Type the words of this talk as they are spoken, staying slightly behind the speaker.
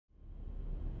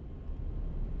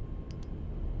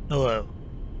Hello,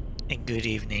 and good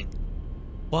evening.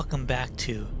 Welcome back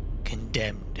to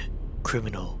Condemned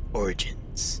Criminal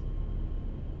Origins.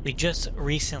 We just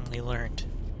recently learned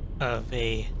of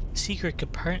a secret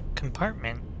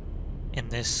compartment in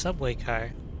this subway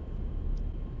car.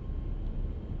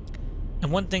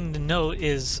 And one thing to note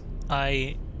is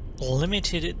I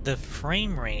limited the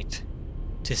frame rate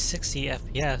to 60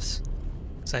 FPS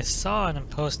because I saw in a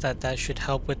post that that should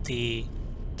help with the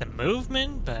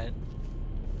movement, but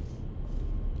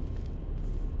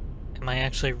am I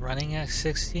actually running at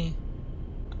 60?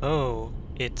 Oh,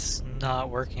 it's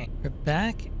not working. We're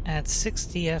back at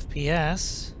 60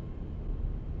 FPS.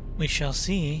 We shall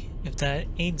see if that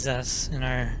aids us in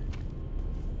our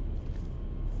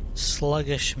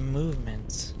sluggish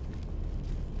movements.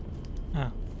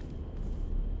 Oh.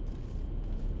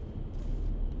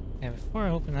 Yeah, before I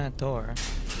open that door...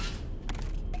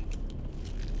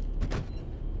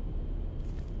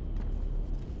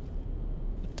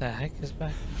 What the heck is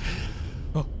back?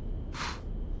 Oh.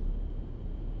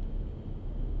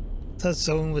 Thought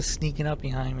someone was sneaking up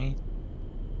behind me.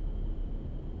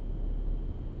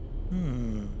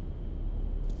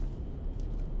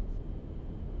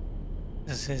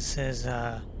 This is his,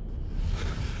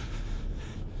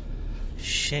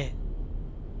 shit.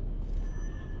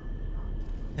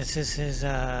 This is his,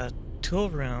 tool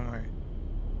room, or...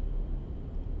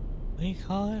 What do you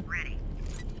call it? Ready.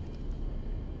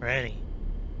 Ready.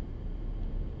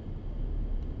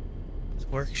 His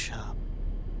workshop.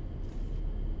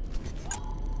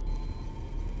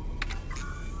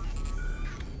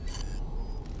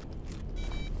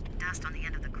 Dust on the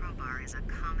end of the crowbar is a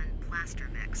common plaster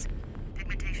mix.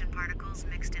 Pigmentation particles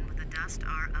mixed in with the dust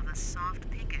are of a soft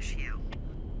pinkish hue.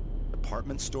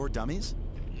 Department store dummies?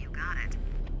 You got it.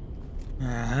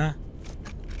 Uh-huh.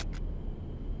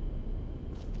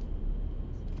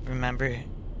 Remember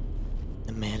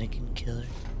the mannequin killer?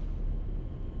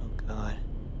 Oh god.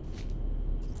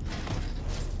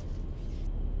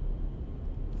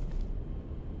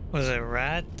 Was it a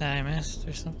rat that I missed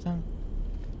or something?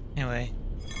 Anyway.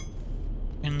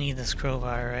 I'm gonna need this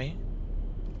crowbar, right?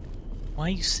 Why are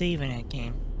you saving that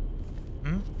game?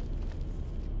 Hmm?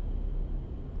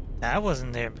 That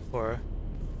wasn't there before.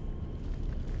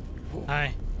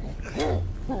 Hi.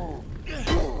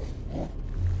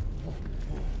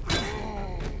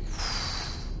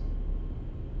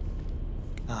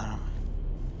 Got him.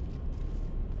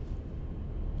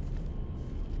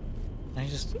 Can I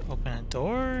just open a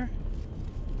door?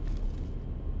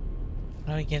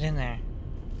 How do I get in there?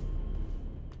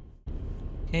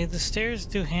 Okay, the stairs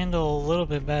do handle a little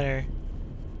bit better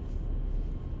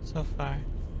so far.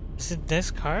 Is it this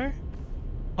car?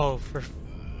 Oh, for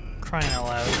crying out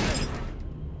loud.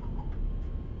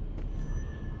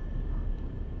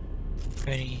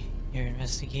 Ready your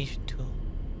investigation tool.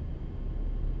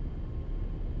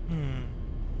 Oh,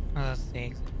 that's the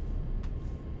exit.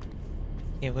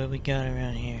 Okay, what do we got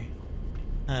around here?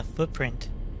 Footprint.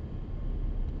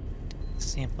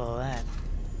 Sample of that.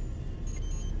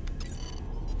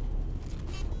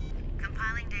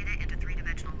 Compiling data into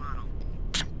three-dimensional model.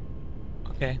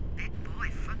 Okay. Big boy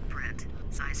footprint.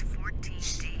 Size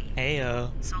 14D.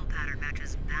 Heyo. Sole pattern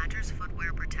matches Badger's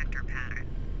footwear protector pattern.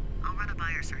 I'll run a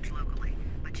buyer search locally,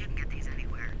 but you can get these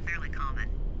anywhere. Fairly common.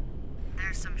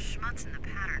 There's some schmutz in the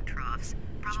pattern troughs.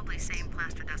 Probably same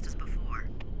plaster dust as before.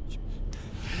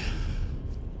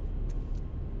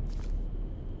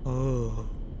 Ooh.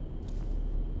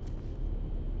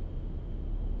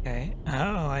 Okay.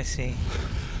 Oh, I see.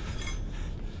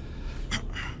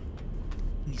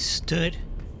 He stood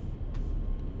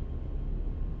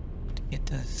to get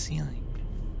to the ceiling.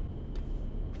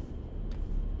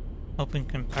 Open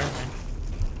compartment.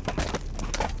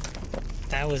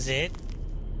 That was it?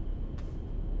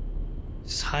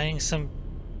 Just hiding some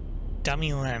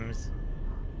dummy limbs.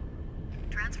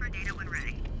 Transfer data when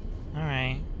ready.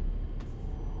 Alright.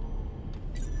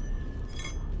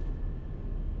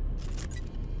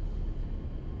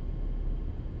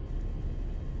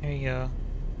 There you go.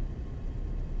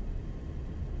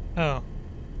 Oh.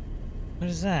 What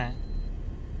is that?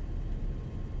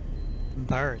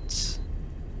 Bart's.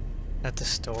 At the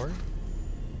store?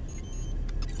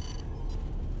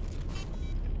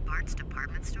 Bart's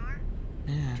department store?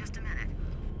 Yeah. Just a minute.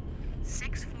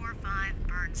 645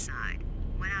 Burnside.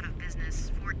 Went out of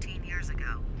business 14 years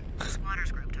ago. The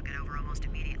Squatters Group took it over almost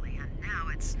immediately, and now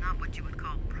it's not what you would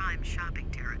call prime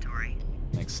shopping territory.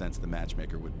 Makes sense the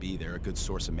matchmaker would be there, a good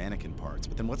source of mannequin parts.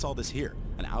 But then what's all this here?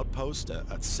 An outpost? A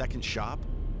second shop?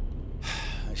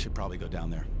 I should probably go down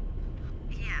there.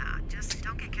 Yeah, just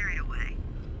don't get carried away.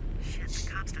 Shit,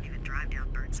 the cops don't even drive down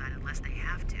Burnside unless they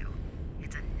have to. It's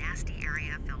It's a nasty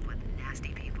area filled with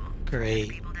nasty people. Great.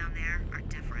 The people down there are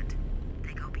different.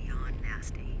 They go beyond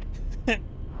nasty.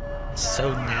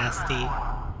 So nasty.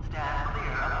 Stand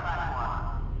clear of the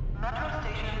platform. Metro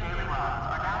Station daily runs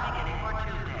are now beginning for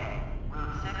Tuesday.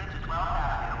 Route 6 to 12th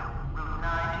Avenue, Route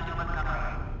 9 to New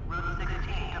Montgomery, Route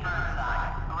 16 to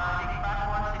Burnside, arriving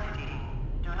platform 16.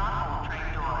 Do not hold train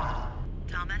doors.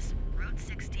 Thomas, Route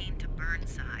 16 to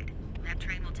Burnside. That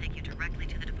train will take you directly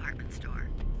to the department store.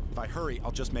 If I hurry,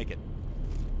 I'll just make it.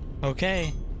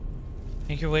 Okay.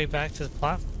 Make your way back to the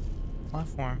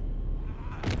platform.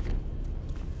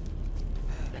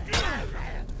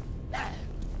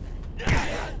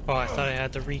 Oh, I thought I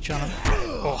had to reach on him.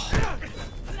 Oh.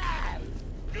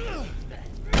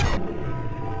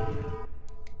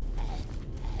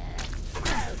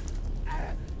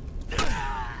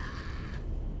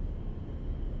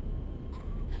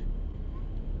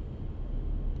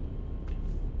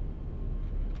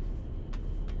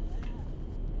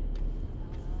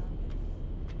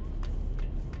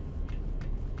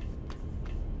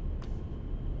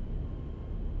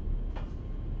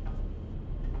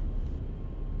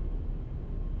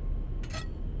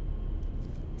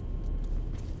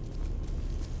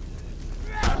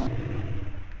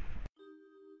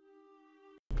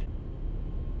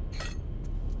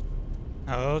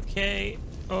 Okay.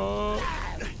 Oh.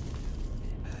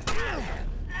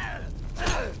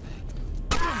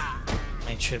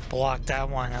 I should block that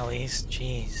one at least.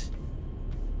 Jeez.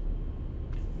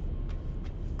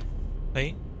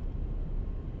 Wait.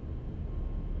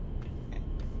 Okay.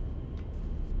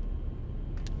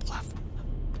 Platform.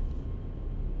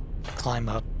 Climb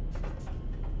up.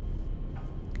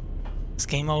 This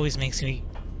game always makes me,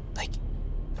 like,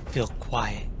 feel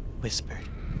quiet, whispered.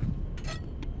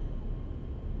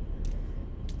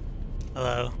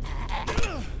 Hello.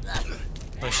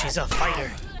 Oh, she's a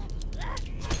fighter.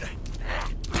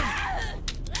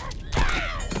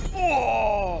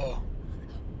 Oh!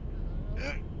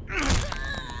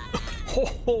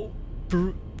 Oh,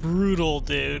 brutal,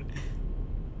 dude.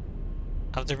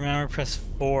 I have to remember to press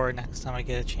 4 next time I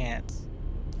get a chance.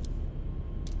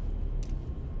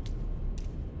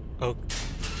 Oh.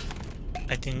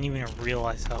 I didn't even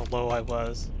realize how low I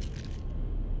was.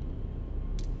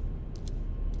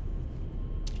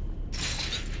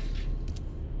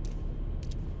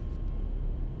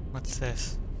 What's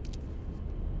this?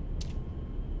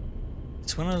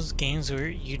 It's one of those games where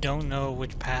you don't know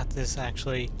which path is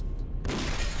actually...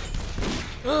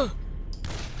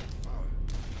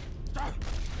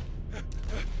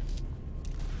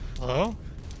 Hello?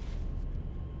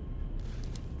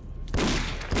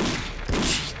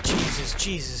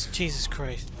 Jesus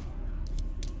Christ.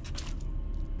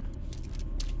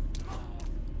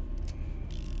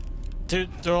 Dude,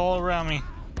 they're all around me.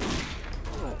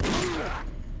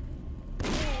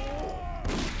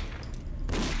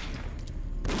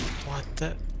 What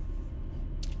the?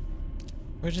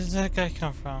 Where does that guy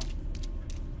come from?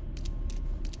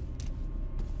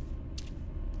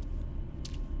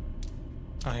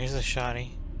 Oh, here's a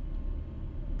shotty.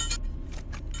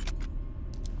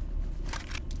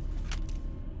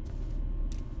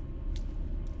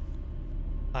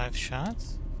 Five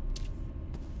shots?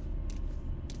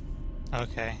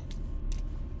 Okay.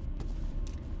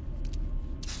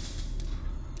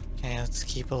 Okay, let's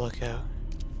keep a lookout.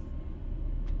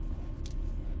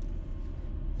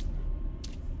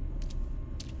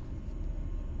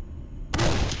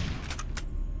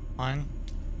 One,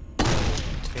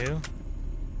 two.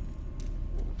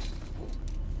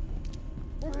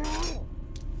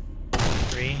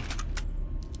 Three.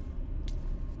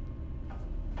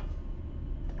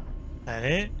 That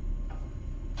it?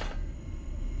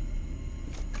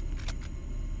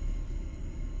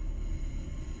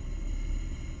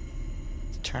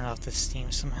 Turn off the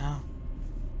steam somehow.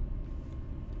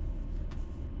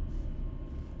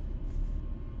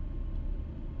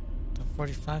 The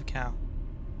 45 cal.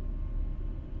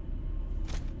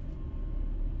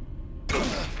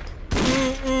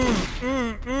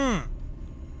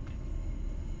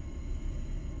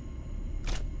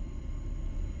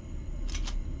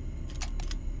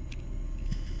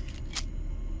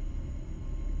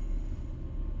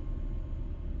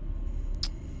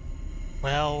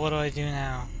 Well, what do I do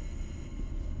now?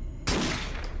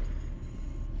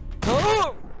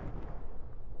 Oh!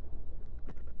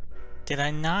 Did I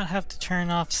not have to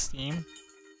turn off Steam?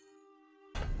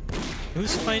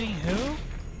 Who's fighting who?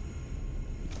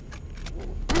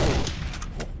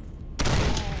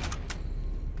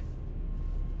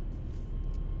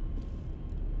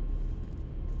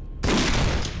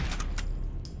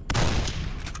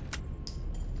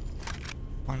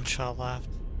 One shot left.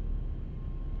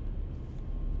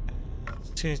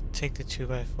 To take the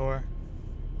 2x4.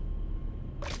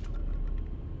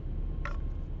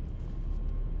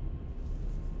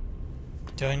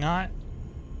 Do I not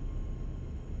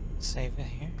save it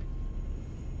here?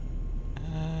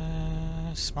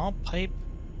 Small pipe.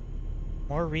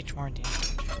 More reach, more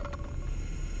damage.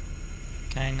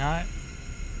 Can I not?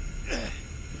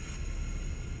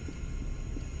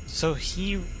 So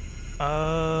he...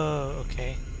 Oh,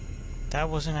 okay. That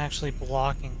wasn't actually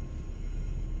blocking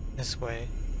this way.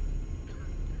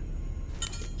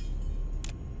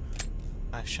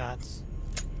 5 shots.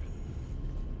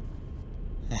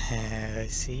 I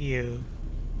see you.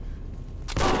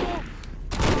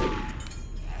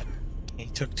 He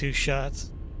took 2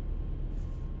 shots.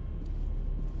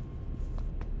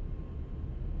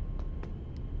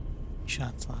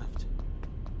 Shots left.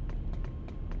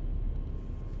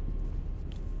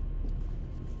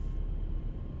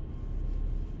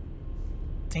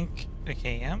 Think,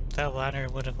 okay, yep, that ladder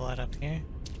would have led up here.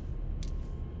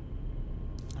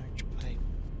 Large pipe.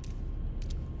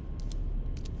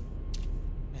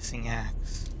 Missing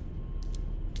axe.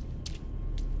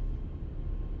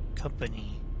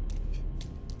 Company.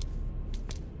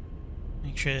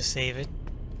 Make sure to save it.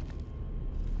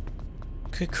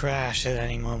 Could crash at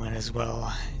any moment as well,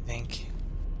 I think.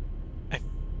 I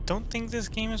don't think this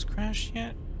game has crashed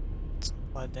yet. Some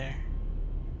blood there.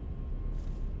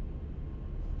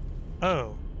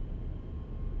 Oh.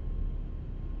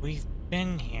 We've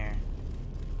been here.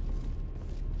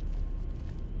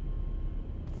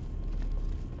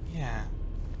 Yeah.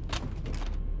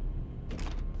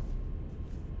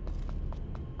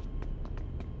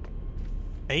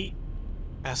 Hey.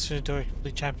 Pass through the door,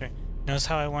 complete chapter. Notice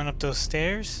how I went up those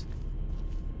stairs?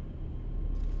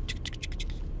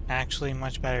 Actually,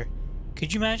 much better.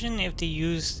 Could you imagine if they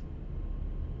used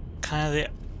kind of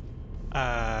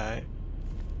the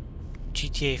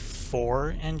GTA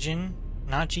 4 engine?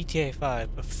 Not GTA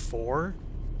 5, but 4?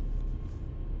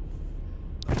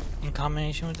 In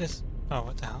combination with this? Oh,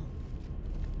 what the hell?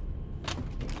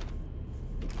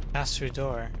 Pass through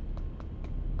door.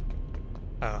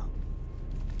 Oh.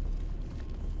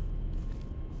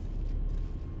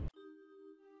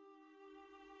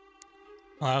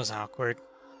 Well, that was awkward.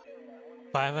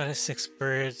 5 out of 6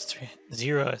 birds,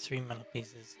 0 out of 3 metal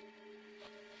pieces.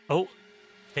 Oh,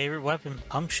 favorite weapon,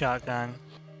 pump shotgun.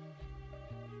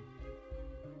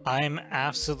 I'm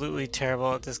absolutely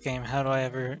terrible at this game. How do I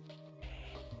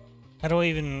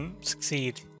even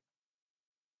succeed?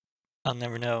 I'll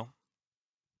never know.